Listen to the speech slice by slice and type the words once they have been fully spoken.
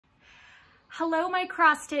Hello, my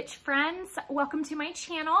cross stitch friends. Welcome to my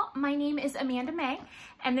channel. My name is Amanda Mae,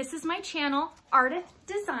 and this is my channel, Ardith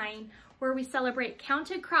Design, where we celebrate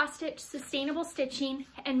counted cross stitch, sustainable stitching,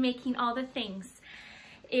 and making all the things.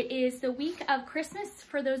 It is the week of Christmas.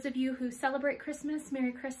 For those of you who celebrate Christmas,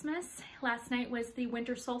 Merry Christmas. Last night was the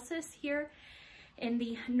winter solstice here in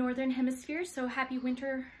the Northern Hemisphere, so happy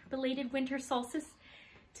winter, belated winter solstice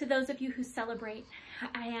to those of you who celebrate.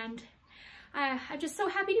 And I'm just so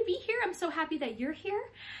happy to be here. I'm so happy that you're here.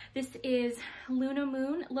 This is Luna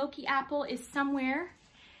Moon. Loki Apple is somewhere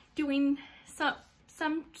doing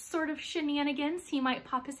some sort of shenanigans. He might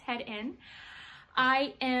pop his head in.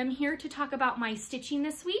 I am here to talk about my stitching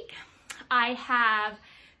this week. I have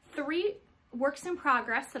 3 works in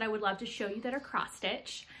progress that I would love to show you that are cross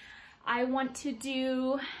stitch. I want to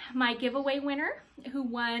do my giveaway winner who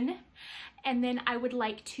won, and then I would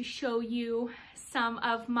like to show you some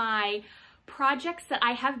of my projects that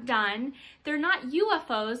I have done. They're not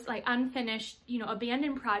UFOs, like unfinished,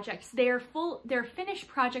 abandoned projects. They're finished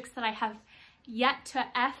projects that I have yet to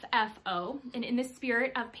FFO. And in the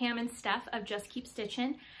spirit of Pam and Steph of Just Keep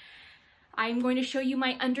Stitching, I'm going to show you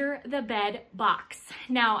my under the bed box.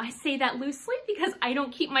 Now, I say that loosely because I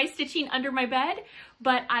don't keep my stitching under my bed,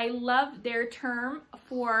 but I love their term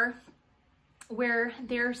for where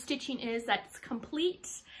their stitching is that's complete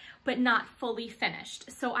but not fully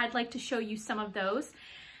finished. So I'd like to show you some of those.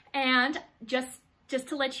 And just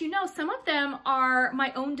to let you know, some of them are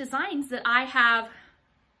my own designs that I have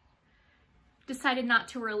decided not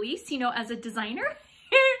to release, as a designer.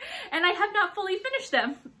 And I have not fully finished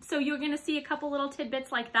them. So you're gonna see a couple little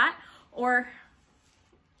tidbits like that, or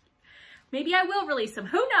maybe I will release them,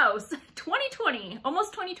 who knows? 2020,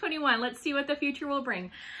 almost 2021, let's see what the future will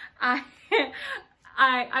bring.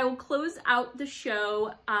 I will close out the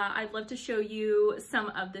show. I'd love to show you some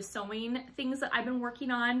of the sewing things that I've been working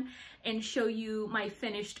on and show you my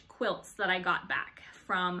finished quilts that I got back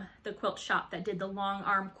from the quilt shop that did the long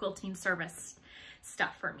arm quilting service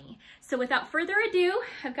stuff for me. So without further ado,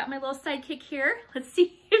 I've got my little sidekick here. Let's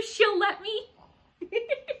see if she'll let me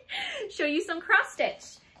show you some cross stitch.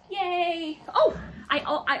 Yay! Oh,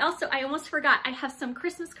 I almost forgot. I have some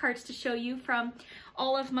Christmas cards to show you from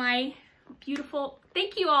all of my beautiful,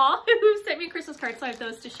 thank you all who sent me a Christmas card, so I have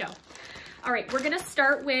those to show. All right, we're gonna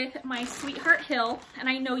start with my Sweetheart Hill, and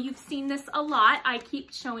I know you've seen this a lot. I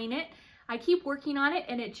keep showing it, I keep working on it,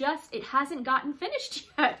 and it hasn't gotten finished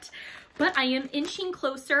yet, but I am inching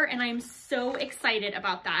closer, and I'm so excited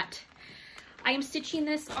about that. I am stitching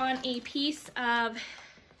this on a piece of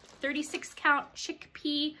 36 count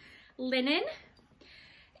chickpea linen,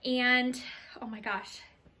 and oh my gosh,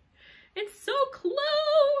 it's so close.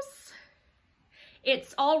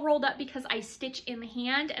 It's all rolled up because I stitch in the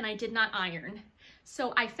hand and I did not iron.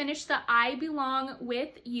 So I finished the I Belong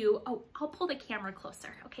With You. Oh, I'll pull the camera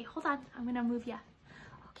closer. Okay, hold on. I'm gonna move you.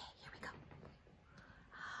 Okay, here we go.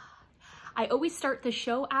 I always start the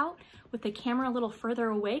show out with the camera a little further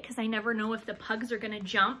away because I never know if the pugs are gonna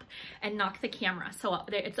jump and knock the camera. So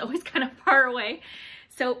it's always kind of far away.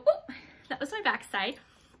 So that was my backside.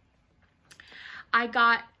 I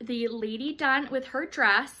got the lady done with her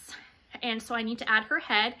dress, and so I need to add her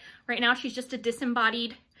head. Right now she's just a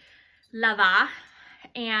disembodied lava,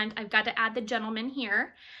 and I've got to add the gentleman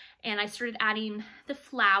here, and I started adding the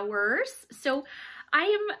flowers. So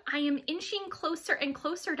I am inching closer and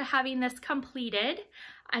closer to having this completed.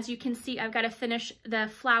 As you can see, I've got to finish the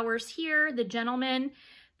flowers here, the gentleman,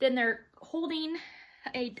 then they're holding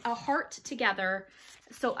a heart together.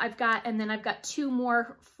 So I've got 2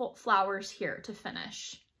 more flowers here to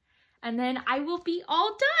finish. And then I will be all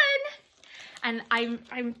done. And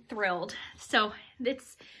I'm thrilled. So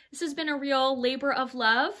this has been a real labor of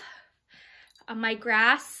love. My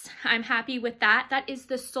grass, I'm happy with that. That is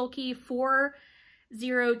the Sulky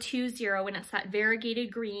 4020, and it's that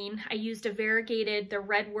variegated green. I used the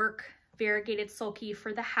red work variegated Sulky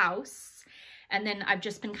for the house. And then I've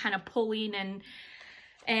just been kind of pulling and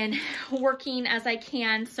working as I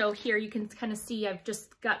can. So here you can kind of see I've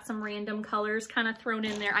just got some random colors kind of thrown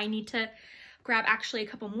in there. I need to grab actually a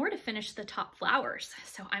couple more to finish the top flowers.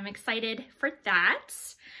 So I'm excited for that.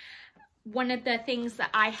 One of the things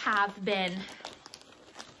that I have been,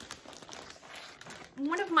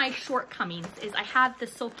 one of my shortcomings is I have the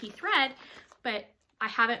Sulky thread, but I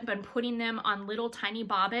haven't been putting them on little tiny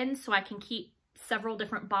bobbins so I can keep several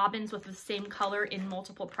different bobbins with the same color in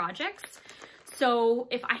multiple projects. So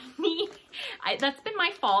if I need, that's been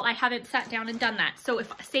my fault. I haven't sat down and done that. So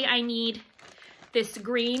if say I need this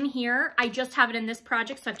green here, I just have it in this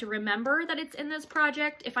project, so I have to remember that it's in this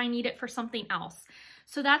project if I need it for something else.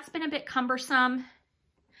 So that's been a bit cumbersome.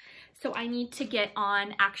 So I need to get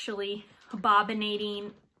on actually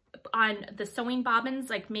bobbinating on the sewing bobbins,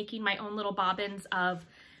 like making my own little bobbins of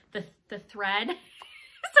the thread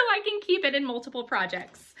so I can keep it in multiple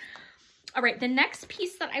projects. All right, the next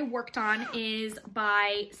piece that I worked on is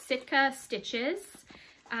by Sitka Stitches,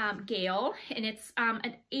 Gale, and it's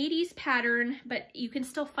an 80s pattern, but you can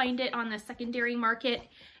still find it on the secondary market.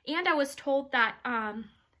 And I was told that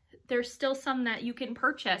there's still some that you can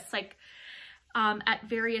purchase, like at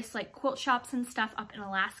various like quilt shops and stuff up in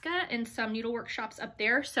Alaska and some needlework shops up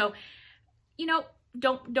there. So, you know,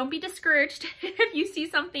 don't be discouraged if you see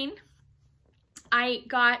something. I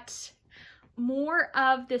got more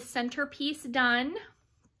of the centerpiece done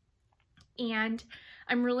and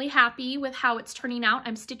I'm really happy with how it's turning out.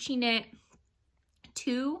 I'm stitching it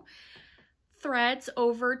 2 threads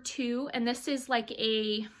over 2, and this is like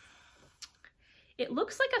it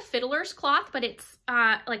looks like a fiddler's cloth, but it's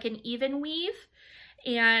like an even weave,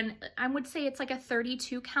 and I would say it's like a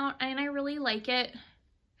 32 count, and I really like it.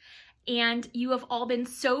 And you have all been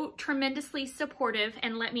so tremendously supportive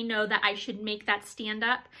and let me know that I should make that stand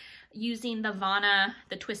up using the Vana,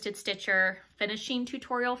 the Twisted Stitcher finishing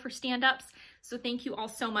tutorial for stand-ups. So thank you all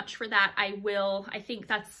so much for that. I think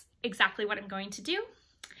that's exactly what I'm going to do.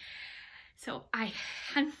 So I'm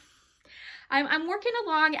working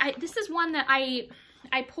along. This is one that I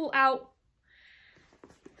pull out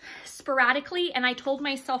sporadically, and I told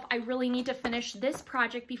myself I really need to finish this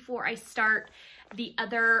project before I start the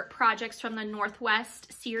other projects from the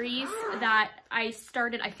Northwest series that I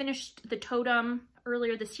started. I finished the totem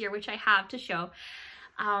earlier this year, which I have to show.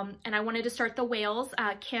 And I wanted to start the whales.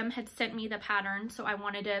 Kim had sent me the pattern, so I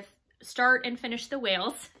wanted to start and finish the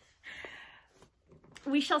whales.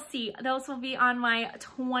 We shall see. Those will be on my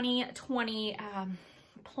 2020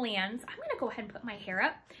 plans. I'm gonna go ahead and put my hair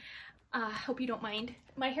up. Hope you don't mind.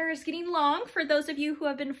 My hair is getting long for those of you who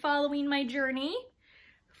have been following my journey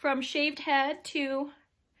from shaved head to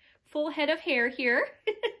full head of hair here.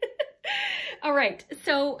 All right,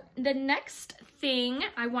 so the next thing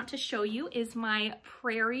I want to show you is my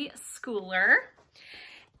Prairie Schooler.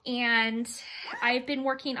 And I've been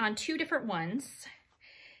working on 2 different ones.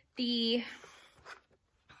 The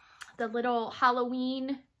little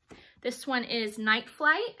Halloween, this one is Night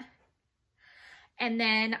Flight. And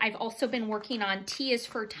then I've also been working on T is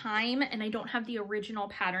for Time, and I don't have the original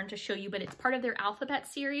pattern to show you, but it's part of their alphabet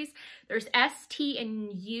series. There's S, T,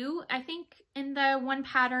 and U, I think, in the one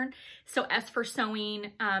pattern. So S for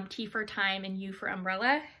sewing, T for time, and U for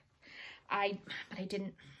umbrella. But I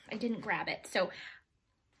didn't grab it. So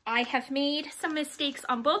I have made some mistakes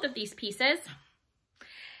on both of these pieces.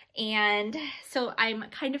 And so I'm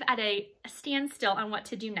kind of at a standstill on what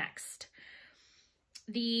to do next.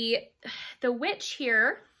 The witch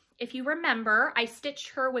here, if you remember, I stitched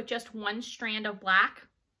her with just 1 strand of black.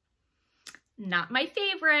 Not my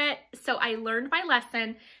favorite, so I learned my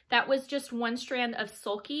lesson. That was just 1 strand of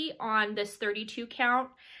Sulky on this 32 count.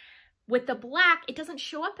 With the black, it doesn't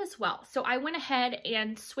show up as well. So I went ahead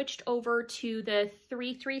and switched over to the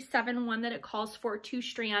 3371 that it calls for 2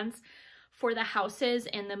 strands for the houses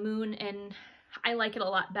and the moon, and I like it a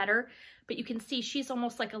lot better. But you can see she's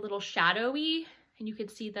almost like a little shadowy, and you can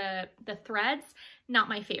see the threads. Not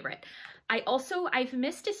my favorite. I've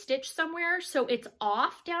missed a stitch somewhere, so it's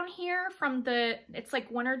off down here from it's like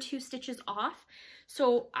 1 or 2 stitches off.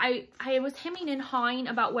 So I was hemming and hawing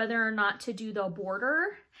about whether or not to do the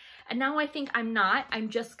border, and now I think I'm not. I'm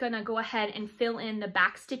just gonna go ahead and fill in the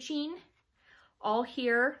back stitching all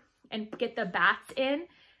here and get the bats in,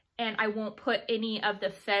 and I won't put any of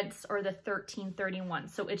the fence or the 1331.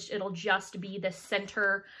 So it'll just be the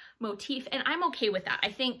center motif, and I'm okay with that.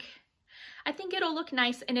 I think it'll look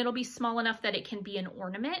nice, and it'll be small enough that it can be an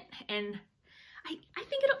ornament, and I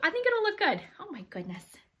think it'll look good. Oh my goodness,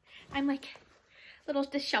 I'm like a little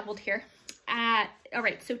disheveled here. All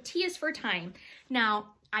right, so T is for time.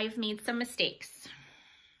 Now I've made some mistakes.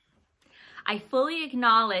 I fully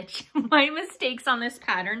acknowledge my mistakes on this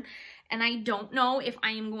pattern, and I don't know if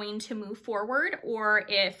I am going to move forward or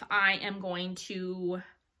if I am going to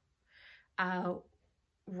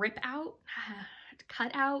rip out,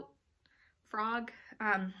 cut out, frog,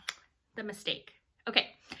 the mistake. Okay,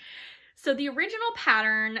 so the original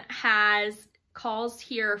pattern calls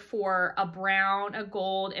here for a brown, a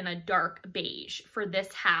gold, and a dark beige for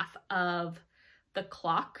this half of the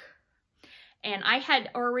clock. And I had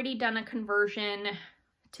already done a conversion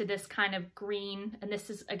to this kind of green, and this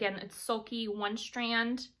is, again, it's Sulky 1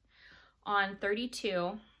 strand on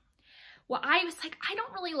 32. Well, I was like, I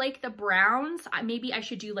don't really like the browns. Maybe I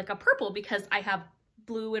should do like a purple because I have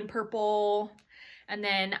blue and purple, and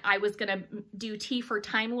then I was gonna do T for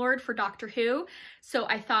Time Lord for Doctor Who. So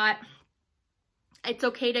I thought it's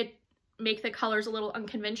okay to make the colors a little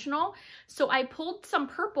unconventional. So I pulled some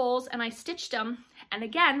purples and I stitched them. And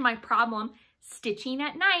again, my problem, stitching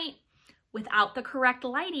at night without the correct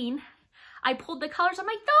lighting, I pulled the colors. I'm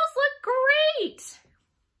like, those look great.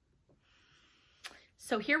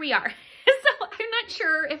 So here we are. So I'm not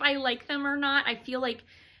sure if I like them or not. I feel like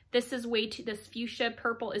this is this fuchsia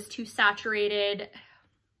purple is too saturated.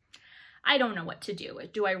 I don't know what to do.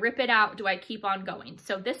 Do I rip it out? Do I keep on going?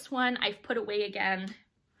 So this one I've put away again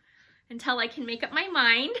until I can make up my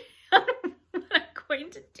mind on what I'm going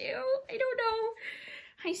to do. I don't know.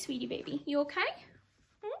 Hi, sweetie baby. You okay?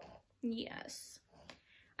 Hmm? Yes.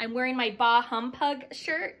 I'm wearing my Bah Humpug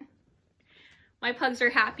shirt. My pugs are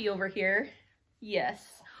happy over here. Yes.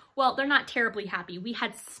 Well, they're not terribly happy. We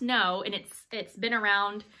had snow and it's been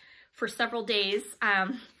around for several days.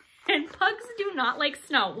 And pugs do not like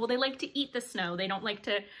snow. Well, they like to eat the snow. They don't like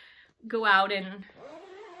to go out and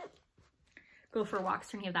go for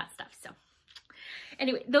walks or any of that stuff. So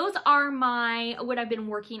anyway, those are what I've been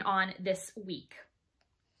working on this week.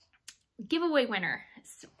 Giveaway winner.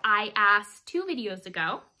 So I asked 2 videos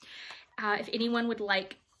ago if anyone would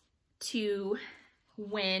like to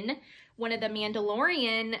win one of the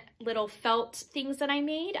Mandalorian little felt things that I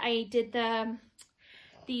made. I did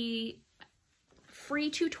the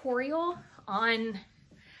free tutorial on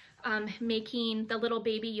making the little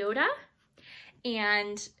baby Yoda.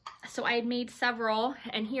 And so I had made several,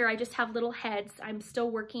 and here I just have little heads. I'm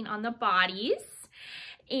still working on the bodies.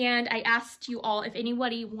 And I asked you all if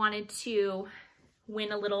anybody wanted to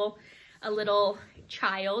win a little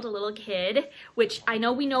child, a little kid, which I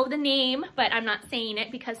know we know the name, but I'm not saying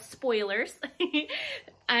it because spoilers.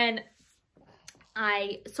 And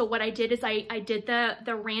so what I did is I did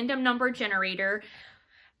the random number generator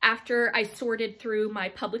after I sorted through my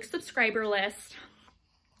public subscriber list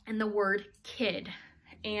and the word kid.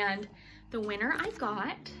 And the winner I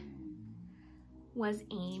got was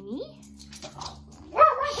Amy.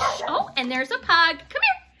 Oh, and there's a pug. Come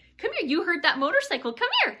here. Come here. You heard that motorcycle. Come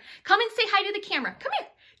here. Come and say hi to the camera. Come here.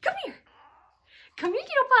 Come here. Come here,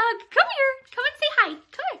 little pug. Come here. Come and say hi.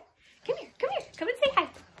 Come here. Come here. Come here. Come and say hi.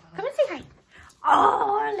 Come and say hi.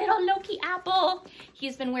 Oh, little Loki Apple.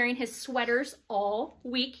 He's been wearing his sweaters all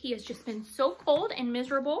week. He has just been so cold and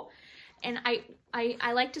miserable. And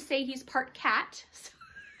I like to say he's part cat. So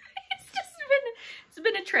it's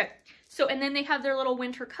been a trip. So, and then they have their little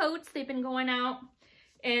winter coats. They've been going out.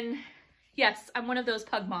 And yes, I'm one of those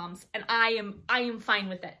pug moms, and I am fine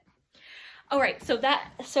with it. All right,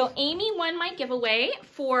 so Amy won my giveaway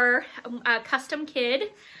for a custom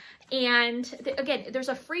kid. And again, there's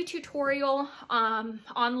a free tutorial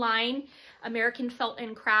online, American Felt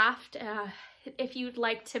and Craft, if you'd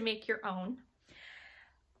like to make your own.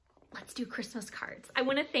 Let's do Christmas cards. I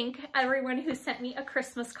want to thank everyone who sent me a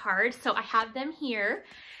Christmas card. So I have them here,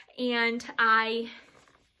 and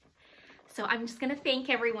so I'm just going to thank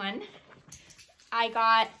everyone. I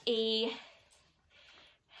got a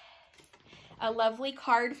lovely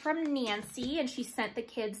card from Nancy, and she sent the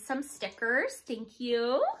kids some stickers. Thank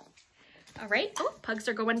you. All right. Oh, pugs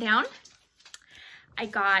are going down. I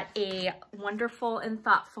got a wonderful and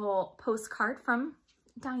thoughtful postcard from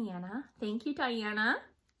Diana. Thank you, Diana.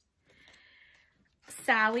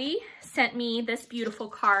 Sally sent me this beautiful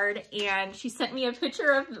card, and she sent me a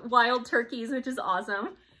picture of wild turkeys, which is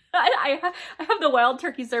awesome. I have the wild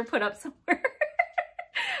turkeys there put up somewhere.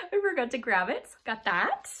 I forgot to grab it. So got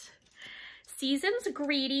that. Season's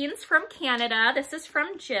greetings from Canada. This is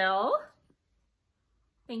from Jill.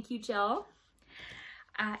 Thank you, Jill.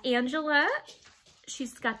 Angela,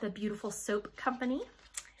 she's got the beautiful soap company,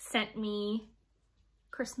 sent me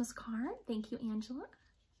Christmas card. Thank you, Angela.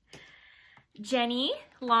 Jenny,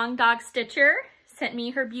 Long Dog Stitcher, sent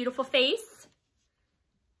me her beautiful face.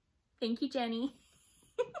 Thank you, Jenny.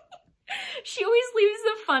 She always leaves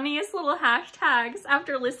the funniest little hashtags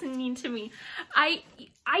after listening to me. I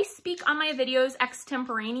speak on my videos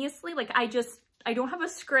extemporaneously. Like I don't have a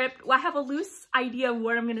script. Well, I have a loose idea of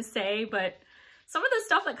what I'm going to say, but some of the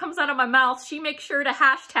stuff that comes out of my mouth, she makes sure to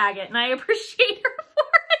hashtag it, and I appreciate her for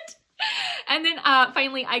it. And then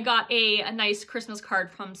finally, I got a nice Christmas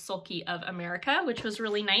card from Sulky of America, which was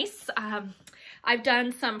really nice. I've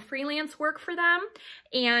done some freelance work for them,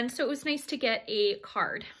 and so it was nice to get a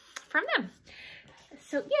card from them.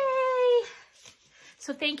 So yay!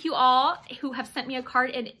 So thank you all who have sent me a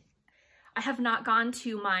card, and I have not gone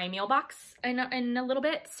to my mailbox in a little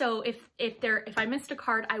bit. So if I missed a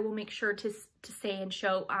card, I will make sure to say and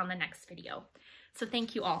show on the next video. So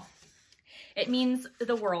thank you all. It means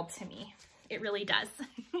the world to me. It really does.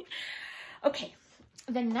 Okay,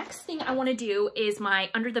 the next thing I want to do is my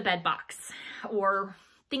under the bed box, or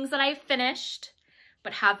things that I've finished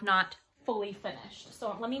but have not fully finished.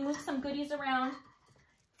 So let me move some goodies around.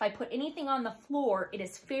 If I put anything on the floor, it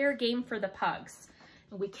is fair game for the pugs.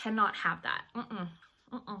 And we cannot have that.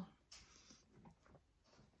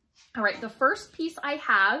 All right, the first piece I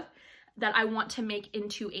have that I want to make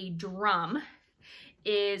into a drum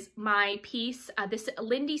is my piece, this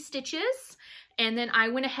Lindy Stitches. And then I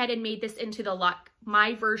went ahead and made this into the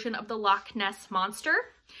my version of the Loch Ness Monster.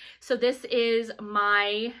 So this is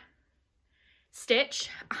my stitch.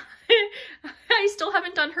 I still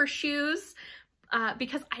haven't done her shoes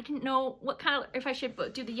because I didn't know what kind of, if I should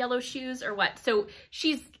do the yellow shoes or what. So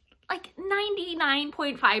she's like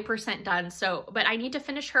 99.5% done. So, but I need to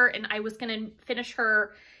finish her, and I was going to finish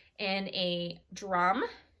her in a drum.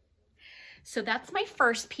 So that's my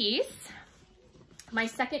first piece. My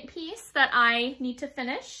second piece that I need to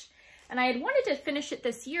finish, and I had wanted to finish it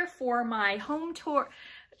this year for my home tour,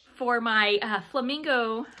 for my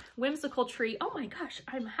flamingo whimsical tree. Oh my gosh,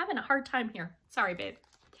 I'm having a hard time here. Sorry, babe.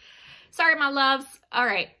 Sorry, my loves. All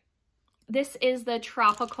right. This is the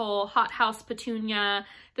tropical hothouse petunia.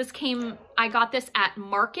 I got this at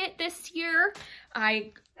Market this year.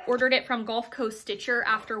 I ordered it from Gulf Coast Stitcher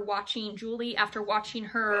after watching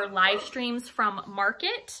her live streams from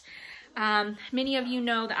Market. Many of you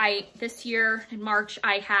know that this year in March,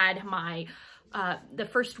 I had my, the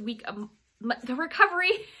first week of the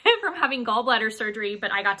recovery from having gallbladder surgery,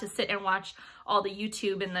 but I got to sit and watch all the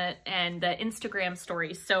YouTube and the Instagram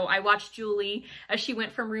stories. So I watched Julie as she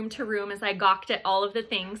went from room to room as I gawked at all of the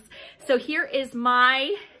things. So here is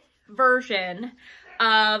my version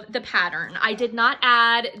of the pattern. I did not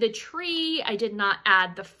add the tree. I did not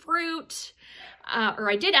add the fruit, or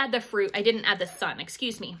I did add the fruit. I didn't add the sun,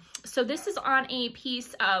 excuse me. So this is on a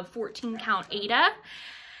piece of 14 count Aida,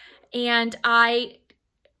 and I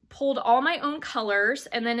pulled all my own colors,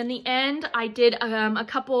 and then in the end I did a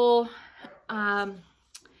couple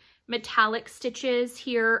metallic stitches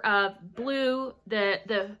here of blue.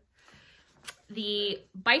 The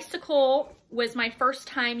bicycle was my first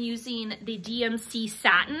time using the DMC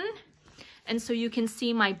satin, and so you can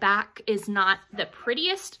see my back is not the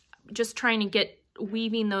prettiest, just trying to get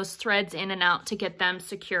weaving those threads in and out to get them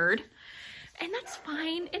secured, and that's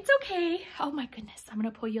fine, it's okay. Oh my goodness, I'm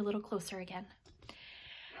gonna pull you a little closer again.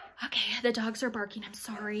 Okay, the dogs are barking, I'm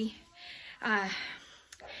sorry.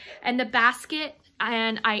 And the basket,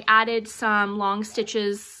 and I added some long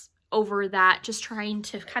stitches over that, just trying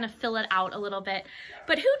to kind of fill it out a little bit.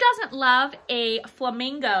 But who doesn't love a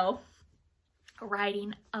flamingo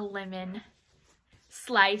riding a lemon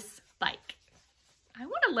slice bike? I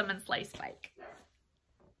want a lemon slice bike.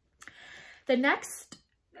 The next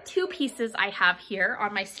two pieces I have here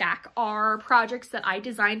on my stack are projects that I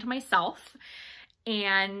designed myself,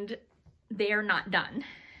 and they are not done.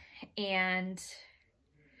 And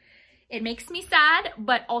it makes me sad,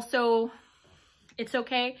 but also it's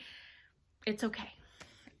okay. It's okay.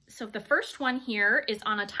 So the first one here is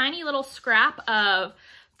on a tiny little scrap of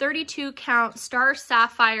 32 count Star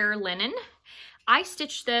Sapphire linen. I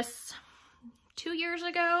stitched this 2 years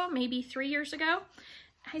ago, maybe 3 years ago.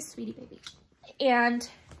 Hi, sweetie baby. And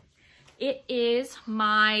it is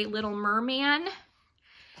my little merman,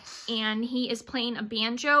 and he is playing a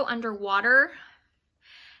banjo underwater,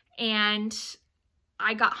 and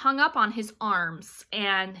I got hung up on his arms,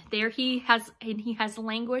 and there he has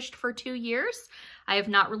languished for 2 years. I have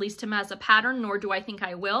not released him as a pattern, nor do I think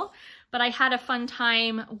I will, but I had a fun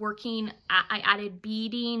time working. I added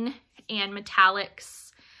beading and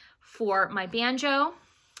metallics for my banjo,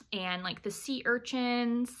 and like the sea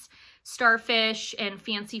urchins, starfish, and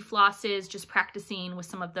fancy flosses, just practicing with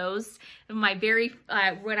some of those. My very,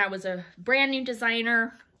 when I was a brand new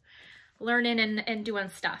designer, learning and doing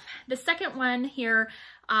stuff. The second one here,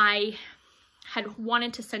 I had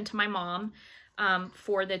wanted to send to my mom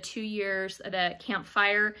for the 2 years, the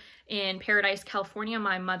campfire in Paradise, California.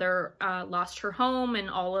 My mother lost her home and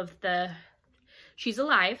all of she's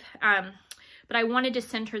alive. But I wanted to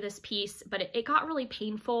send her this piece, but it got really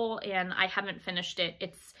painful, and I haven't finished it.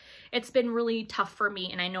 It's been really tough for me,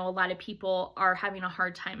 and I know a lot of people are having a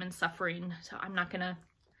hard time and suffering, so I'm not gonna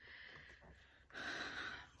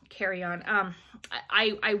carry on.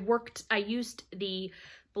 I used the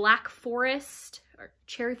Black Forest or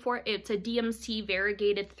Cherry Forest. It's a DMC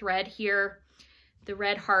variegated thread here, the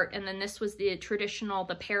red heart, and then this was the traditional,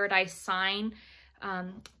 the Paradise sign.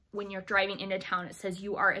 When you're driving into town, it says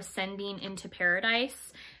you are ascending into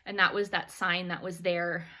paradise, and that was that sign that was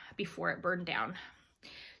there before it burned down.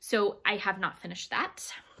 So I have not finished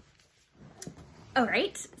that. All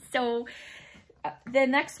right, so the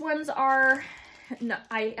next ones are, no,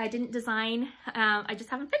 I didn't design, I just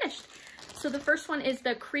haven't finished. So the first one is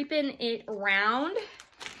the Creepin' It Round.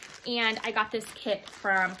 And I got this kit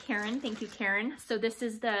from Karen. Thank you, Karen. So this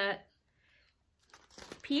is the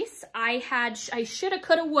piece. I shoulda,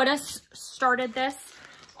 coulda, woulda started this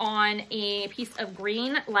on a piece of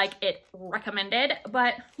green like it recommended,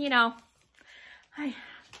 but you know, I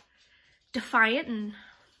defiant and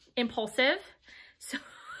impulsive. So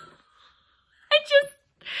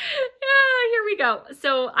here we go.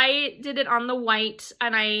 So I did it on the white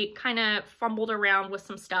and I kind of fumbled around with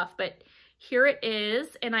some stuff, but here it is.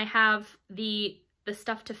 And I have the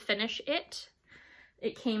stuff to finish it.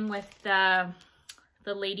 It came with the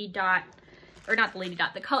Lady Dot, or not the Lady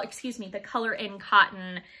Dot, the color, excuse me, the Color in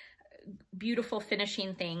Cotton beautiful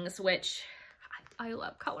finishing things, which I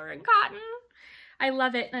love Color in Cotton. I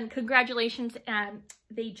love it. And congratulations.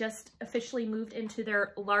 They just officially moved into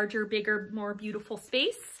their larger, bigger, more beautiful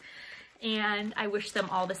space. And I wish them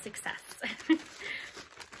all the success.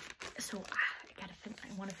 So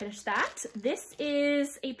I want to finish that. This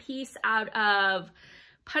is a piece out of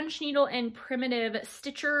Punch Needle and Primitive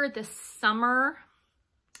Stitcher this summer.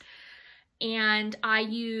 And I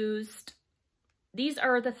used, these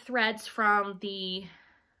are the threads from the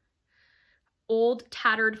old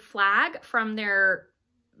tattered flag from their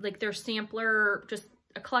sampler, just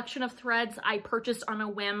a collection of threads I purchased on a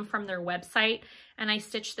whim from their website, and I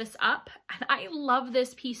stitched this up. And I love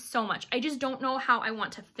this piece so much. I just don't know how I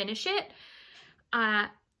want to finish it.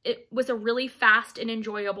 It was a really fast and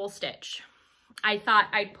enjoyable stitch. I thought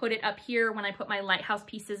I'd put it up here when I put my lighthouse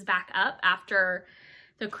pieces back up after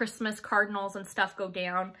the Christmas cardinals and stuff go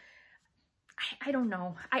down. I don't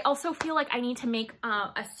know. I also feel like I need to make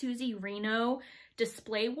a Susie Reno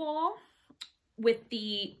display wall with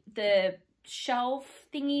the shelf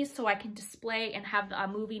thingies so I can display and have a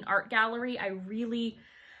moving art gallery. I really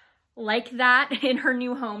like that. In her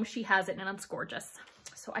new home, she has it and it's gorgeous.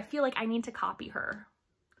 So I feel like I need to copy her.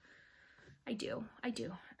 I do.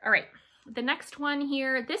 All right. The next one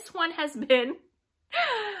here, this one has been,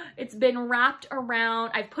 it's been wrapped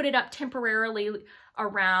around, I've put it up temporarily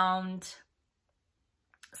around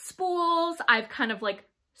spools. I've kind of like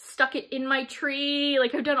stuck it in my tree.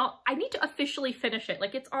 Like I've done all, I need to officially finish it.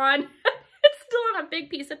 Like it's on, it's still on a big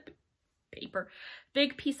piece of paper,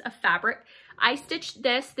 big piece of fabric. I stitched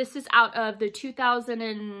this. This is out of the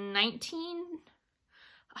 2019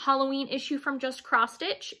 Halloween issue from Just Cross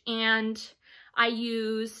Stitch. And I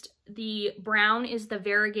used the brown is the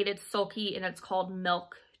variegated Sulky, and it's called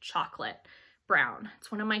Milk Chocolate Brown. It's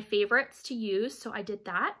one of my favorites to use. So I did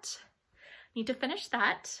that. Need to finish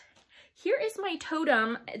that. Here is my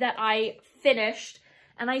totem that I finished,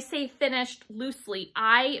 and I say finished loosely.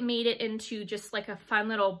 I made it into just like a fun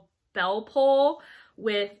little bell pull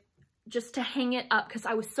with just to hang it up because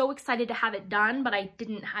I was so excited to have it done, but I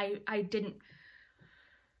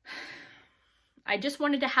just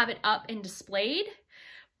wanted to have it up and displayed,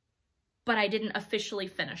 but I didn't officially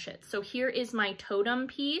finish it. So here is my totem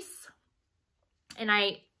piece, and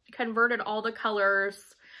I converted all the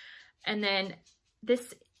colors. And then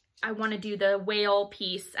this, I want to do the whale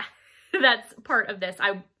piece. That's part of this.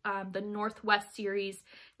 The Northwest series.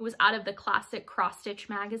 It was out of the Classic Cross Stitch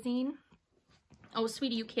magazine. Oh,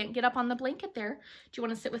 sweetie, you can't get up on the blanket there. Do you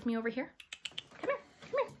want to sit with me over here? Come here, come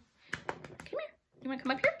here, come here. You want to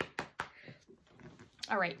come up here?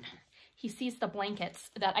 All right. He sees the blankets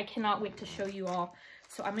that I cannot wait to show you all.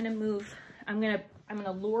 So I'm going to move. I'm going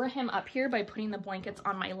to lure him up here by putting the blankets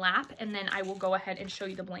on my lap, and then I will go ahead and show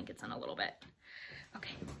you the blankets in a little bit.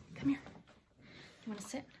 Okay, come here. You want to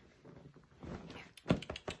sit? Here. You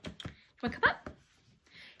want to come up?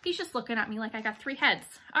 He's just looking at me like I got 3 heads.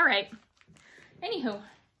 All right. Anywho,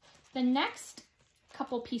 the next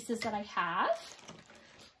couple pieces that I have,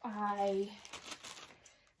 are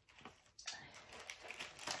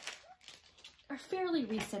fairly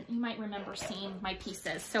recent. You might remember seeing my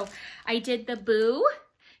pieces. So I did the boo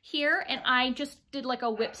here, and I just did like a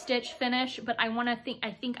whip stitch finish, but I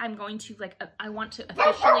think I'm going to I want to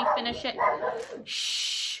officially finish it.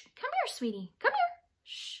 Shh, come here, sweetie, come here.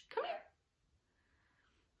 Shh, come here.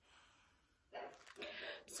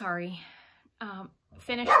 Sorry.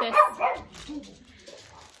 Finish this.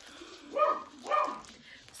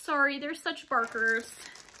 Sorry, they're such barkers.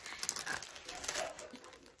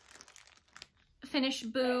 Finish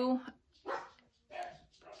boo.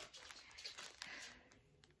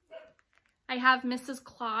 I have Mrs.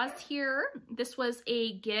 Claus here. This was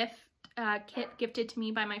a gift kit gifted to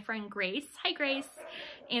me by my friend Grace. Hi, Grace.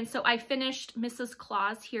 And so I finished Mrs.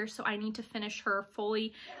 Claus here, so I need to finish her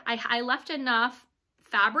fully. I left enough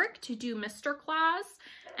fabric to do Mr. Claus,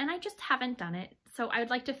 and I just haven't done it. So I would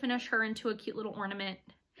like to finish her into a cute little ornament.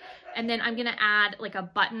 And then I'm going to add like a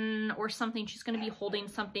button or something. She's going to be holding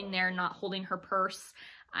something there, not holding her purse.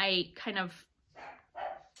 I kind of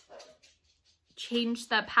changed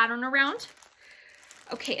the pattern around.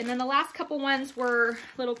 Okay, and then the last couple ones were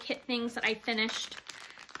little kit things that I finished.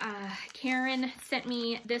 Karen sent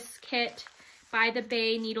me this kit by the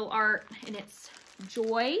Bay Needle Art, and it's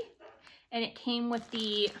Joy, and it came with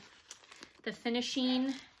the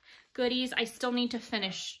finishing goodies. I still need to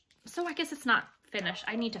finish, so I guess it's not finished.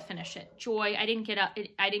 I need to finish it. Joy, I didn't get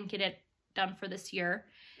it done for this year,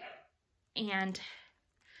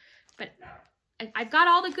 but I've got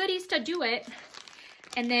all the goodies to do it.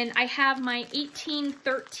 And then I have my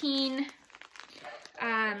 1813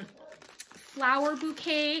 flower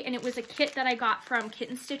bouquet, and it was a kit that I got from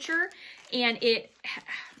Kitten Stitcher, and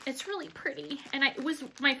it's really pretty. And it was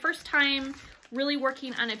my first time really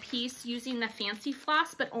working on a piece using the fancy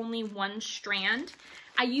floss, but only one strand.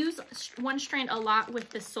 I use one strand a lot with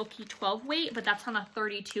the Sulky 12 weight, but that's on a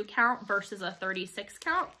 32 count versus a 36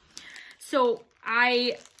 count. So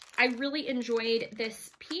I really enjoyed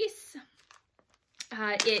this piece.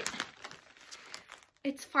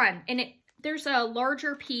 It's fun, and there's a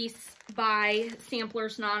larger piece by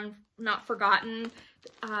Samplers Not Forgotten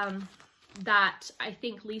that I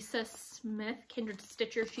think Lisa Smith, Kindred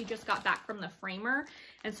Stitcher, she just got back from the framer,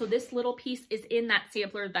 and so this little piece is in that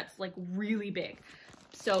sampler that's like really big.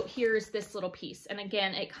 So here's this little piece, and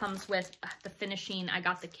again, it comes with the finishing. I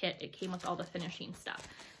got the kit, it came with all the finishing stuff.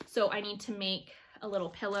 So I need to make a little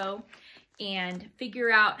pillow and figure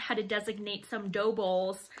out how to designate some dough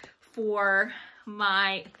bowls for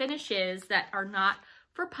my finishes that are not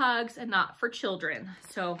for pugs and not for children.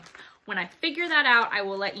 So when I figure that out, I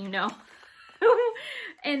will let you know.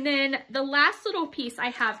 And then the last little piece I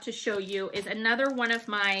have to show you is another one of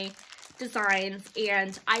my designs,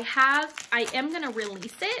 and I am going to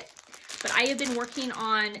release it, but I have been working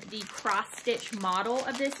on the cross stitch model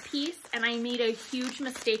of this piece, and I made a huge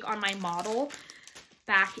mistake on my model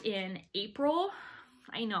back in April.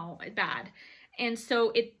 I know, bad. And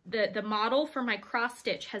so the model for my cross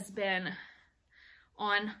stitch has been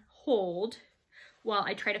on hold while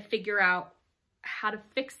I try to figure out how to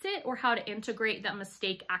fix it or how to integrate that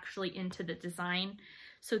mistake actually into the design.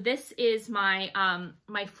 So this is my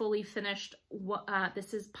my fully finished,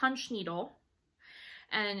 this is punch needle,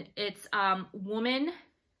 and it's woman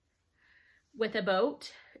with a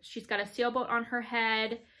boat. She's got a sailboat on her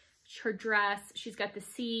head, her dress, she's got the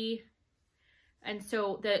sea. And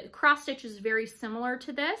so the cross stitch is very similar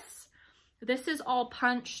to this. This is all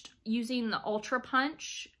punched using the Ultra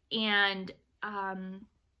Punch and on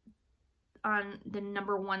the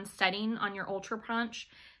 #1 setting on your Ultra Punch,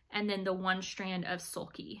 and then the 1 strand of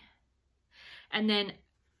Sulky. And then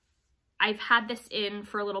I've had this in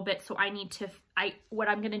for a little bit, so I need to, what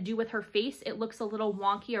I'm gonna do with her face, it looks a little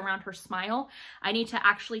wonky around her smile. I need to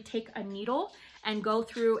actually take a needle and go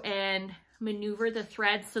through and maneuver the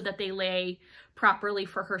threads so that they lay properly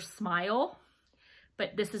for her smile.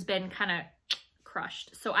 But this has been kind of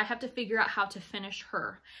crushed. So I have to figure out how to finish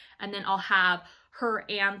her. And then I'll have her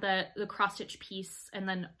and the cross stitch piece. And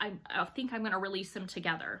then I think I'm going to release them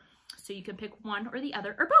together. So you can pick one or the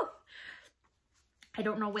other or both. I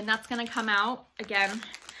don't know when that's going to come out. Again,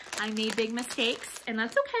 I made big mistakes, and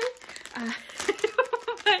that's okay.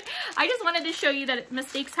 But I just wanted to show you that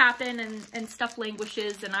mistakes happen and stuff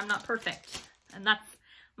languishes, and I'm not perfect. And that's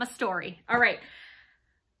my story. All right.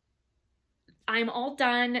 I'm all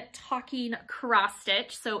done talking cross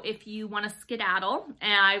stitch. So if you want to skedaddle,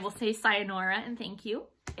 and I will say sayonara and thank you.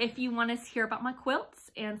 If you want to hear about my quilts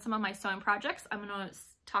and some of my sewing projects, I'm going to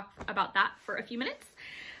talk about that for a few minutes.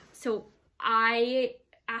 So I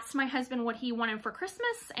asked my husband what he wanted for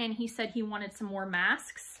Christmas, and he said he wanted some more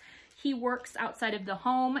masks. He works outside of the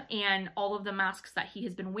home, and all of the masks that he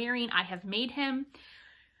has been wearing, I have made him.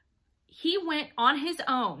 He went on his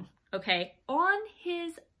own, okay, on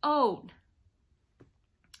his own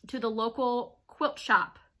to the local quilt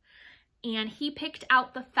shop, and he picked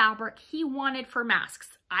out the fabric he wanted for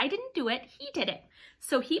masks. I didn't do it, he did it.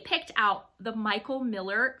 So he picked out the Michael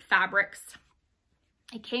Miller fabrics.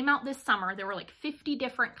 It came out this summer. There were like 50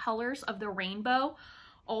 different colors of the rainbow,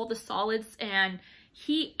 all the solids, and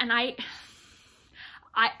I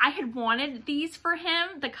had wanted these for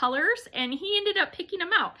him, the colors, and he ended up picking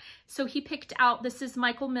them out. So he picked out, this is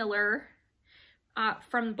Michael Miller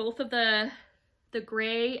from both of the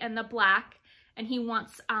gray and the black, and he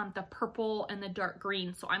wants the purple and the dark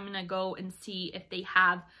green. So I'm gonna go and see if they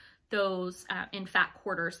have those in fat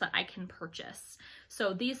quarters that I can purchase.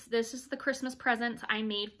 So this is the Christmas presents I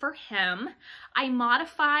made for him. I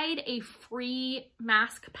modified a free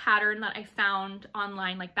mask pattern that I found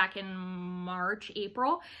online like back in March,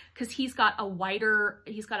 April, because he's got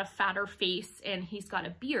a fatter face and he's got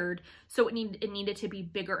a beard. So it needed to be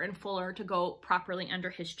bigger and fuller to go properly under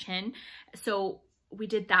his chin. So we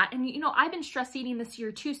did that. And you know, I've been stress eating this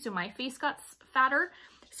year too, so my face got fatter.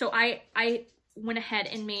 So I went ahead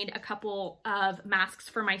and made a couple of masks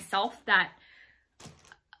for myself that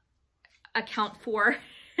account for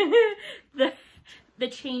the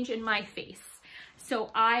change in my face. So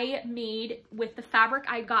I made with the fabric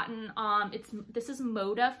I gotten, this is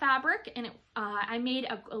Moda fabric, and I made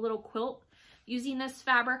a little quilt using this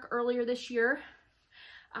fabric earlier this year,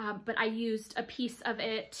 but I used a piece of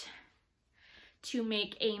it to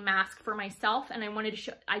make a mask for myself, and I wanted to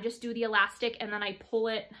show, I just do the elastic and then I pull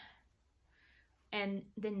it and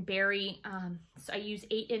then bury, so I use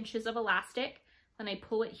 8 inches of elastic, then I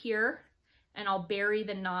pull it here and I'll bury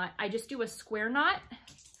the knot. I just do a square knot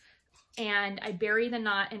and I bury the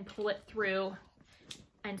knot and pull it through,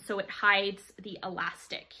 and so it hides the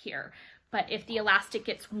elastic here. But if the elastic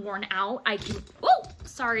gets worn out, I can, oh,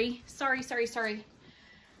 sorry.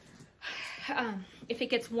 If it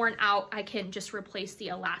gets worn out, I can just replace the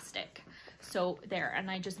elastic. So there,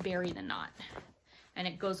 and I just bury the knot and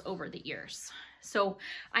it goes over the ears. So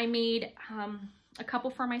I made a couple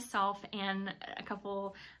for myself and a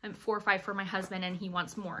couple, 4 or 5 for my husband, and he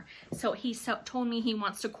wants more. So he told me he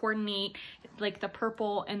wants to coordinate like the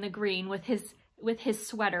purple and the green with his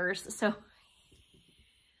sweaters. So I love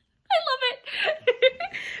it.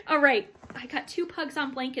 All right, I got 2 pugs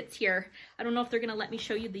on blankets here. I don't know if they're gonna let me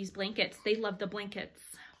show you these blankets. They love the blankets.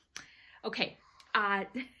 Okay.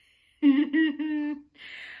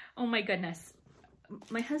 Oh my goodness.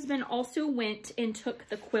 My husband also went and took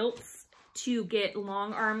the quilts to get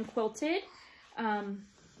long arm quilted. And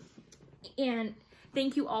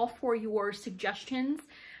thank you all for your suggestions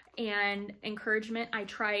and encouragement. I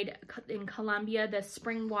tried in Columbia the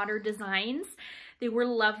spring water designs. They were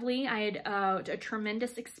lovely. I had a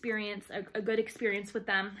tremendous experience, a good experience with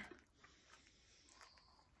them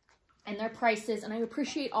and their prices. And I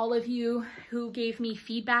appreciate all of you who gave me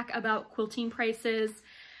feedback about quilting prices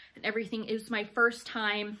and everything. It was my first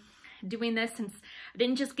time doing this, since I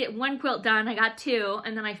didn't just get 1 quilt done, I got 2,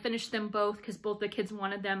 and then I finished them both because both the kids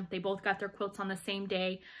wanted them. They both got their quilts on the same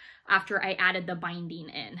day after I added the binding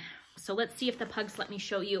in. So let's see if the pugs let me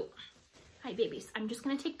show you. Hi babies, I'm just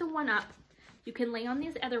gonna take the one up. You can lay on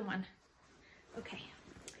this other one. Okay.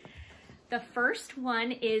 The first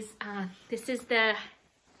one is, this is the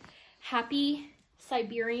Happy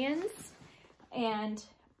Siberians, and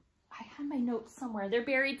I have my notes somewhere. They're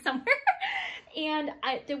buried somewhere. And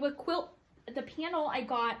the panel I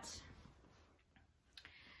got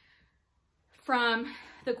from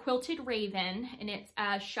the Quilted Raven, and it's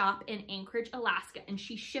a shop in Anchorage, Alaska, and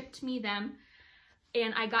she shipped me them.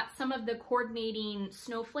 And I got some of the coordinating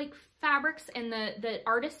snowflake fabrics, and the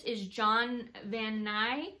artist is John Van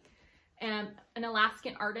Zyle, an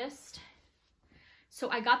Alaskan artist. So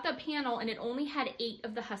I got the panel, and it only had 8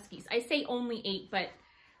 of the Huskies. I say only 8, but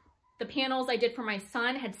the panels I did for my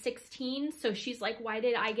son had 16, so she's like, why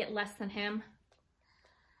did I get less than him?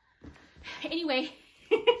 Anyway,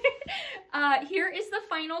 here is the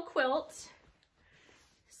final quilt.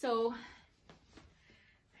 So,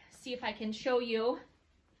 see if I can show you.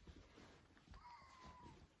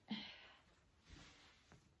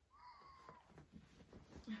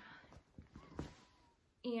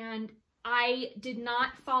 And I did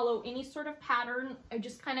not follow any sort of pattern. I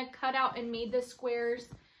just kind of cut out and made the squares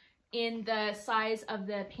in the size of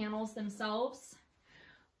the panels themselves.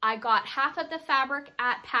 I got half of the fabric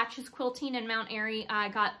at Patches Quilting in Mount Airy. I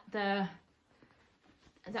got that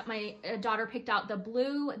my daughter picked out the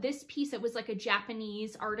blue. This piece, it was like a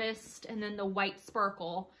Japanese artist, and then the white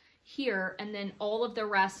sparkle here, and then all of the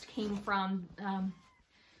rest came from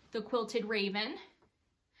the Quilted Raven.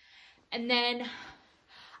 And then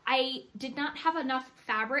I did not have enough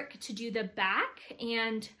fabric to do the back,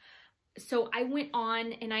 and so I went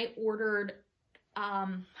on and I ordered a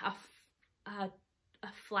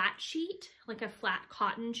flat sheet, like a flat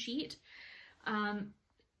cotton sheet,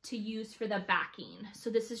 to use for the backing. So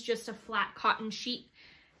this is just a flat cotton sheet,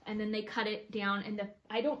 and then they cut it down, and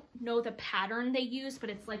I don't know the pattern they use, but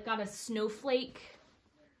it's like got a snowflake.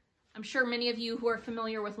 I'm sure many of you who are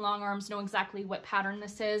familiar with long arms know exactly what pattern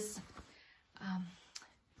this is,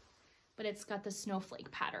 but it's got the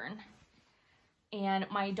snowflake pattern. And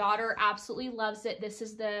my daughter absolutely loves it. This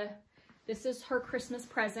is her Christmas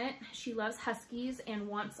present. She loves Huskies and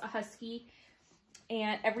wants a Husky.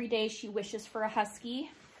 and every day she wishes for a Husky.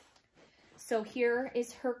 So here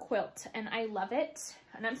is her quilt, and I love it,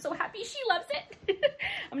 and I'm so happy she loves it.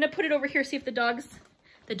 I'm gonna put it over here, see if the dogs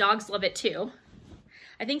love it too.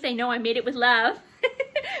 I think they know I made it with love.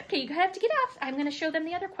 Okay, you have to get off. I'm gonna show them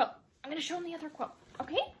the other quilt.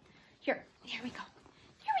 Okay? Here we go.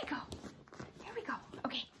 Here we go.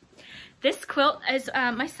 Okay. This quilt is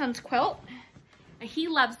my son's quilt. He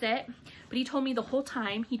loves it, but he told me the whole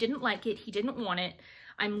time he didn't like it, he didn't want it.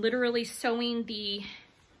 I'm literally sewing the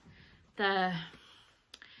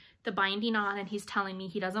binding on, and he's telling me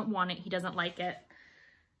he doesn't want it, he doesn't like it,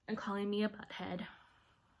 and calling me a butthead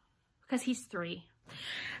because he's 3.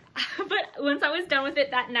 But once I was done with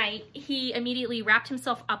it that night, he immediately wrapped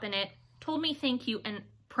himself up in it, told me thank you, and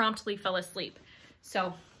promptly fell asleep.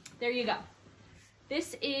 So there you go.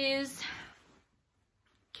 This is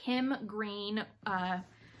Kim Green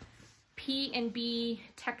P&B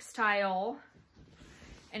textile,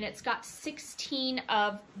 and it's got 16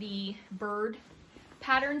 of the bird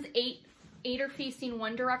patterns. 8 are facing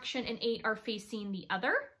one direction and 8 are facing the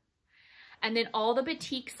other. And then all the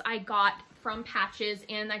batiks I got from Patches,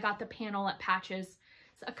 and I got the panel at Patches.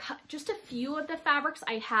 So just a few of the fabrics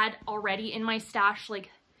I had already in my stash, like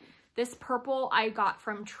this purple I got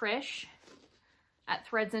from Trish at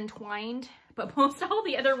Threads Entwined, but most all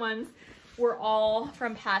the other ones were all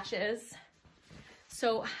from Patches.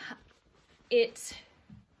 So it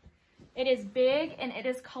is big and it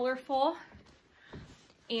is colorful,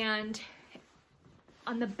 and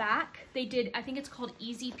on the back they did, I think it's called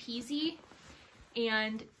Easy Peasy,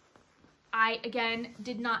 and I again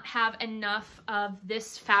did not have enough of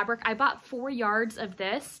this fabric. I bought 4 yards of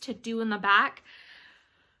this to do in the back.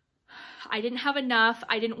 I didn't have enough.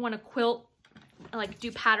 I didn't want to quilt, like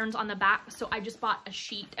do patterns on the back, so I just bought a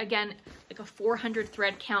sheet, again like a 400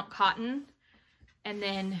 thread count cotton, and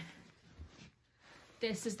then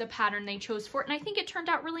this is the pattern they chose for it, and I think it turned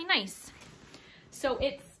out really nice. So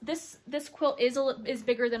this quilt is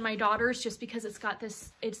bigger than my daughter's, just because it's got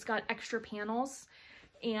extra panels.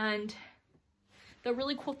 And the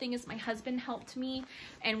really cool thing is my husband helped me,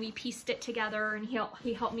 and we pieced it together, and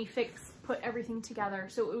he helped me put everything together.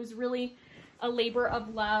 So it was really a labor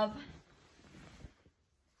of love,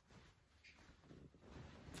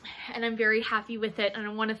 and I'm very happy with it. And I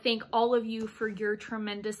want to thank all of you for your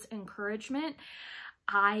tremendous encouragement.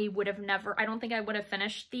 I don't think I would have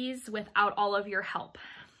finished these without all of your help.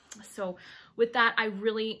 So with that, I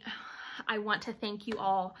want to thank you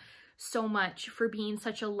all so much for being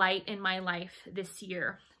such a light in my life this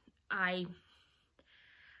year.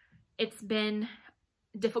 It's been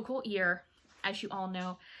a difficult year, as you all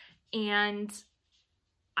know, and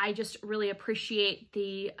I just really appreciate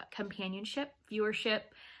the companionship, viewership,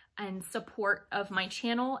 and support of my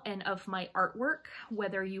channel and of my artwork,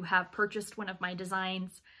 whether you have purchased one of my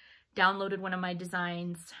designs, downloaded one of my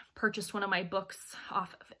designs, purchased one of my books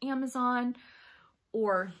off of Amazon,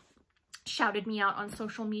 or shouted me out on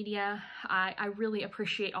social media. I really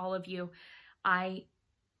appreciate all of you. I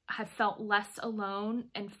have felt less alone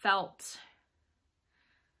and felt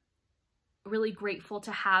really grateful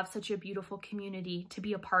to have such a beautiful community to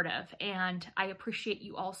be a part of, and I appreciate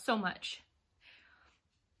you all so much.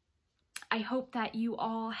 I hope that you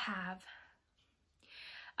all have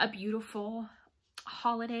a beautiful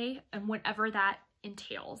holiday and whatever that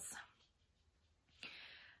entails.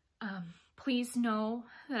 Please know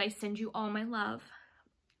that I send you all my love.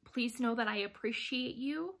 Please know that I appreciate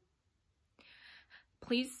you.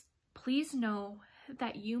 Please know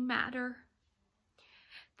that you matter,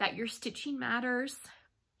 that your stitching matters,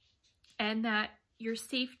 and that your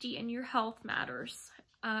safety and your health matters.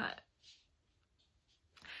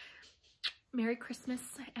 Merry Christmas,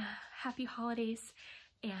 happy holidays,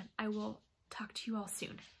 and I will talk to you all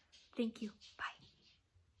soon. Thank you. Bye.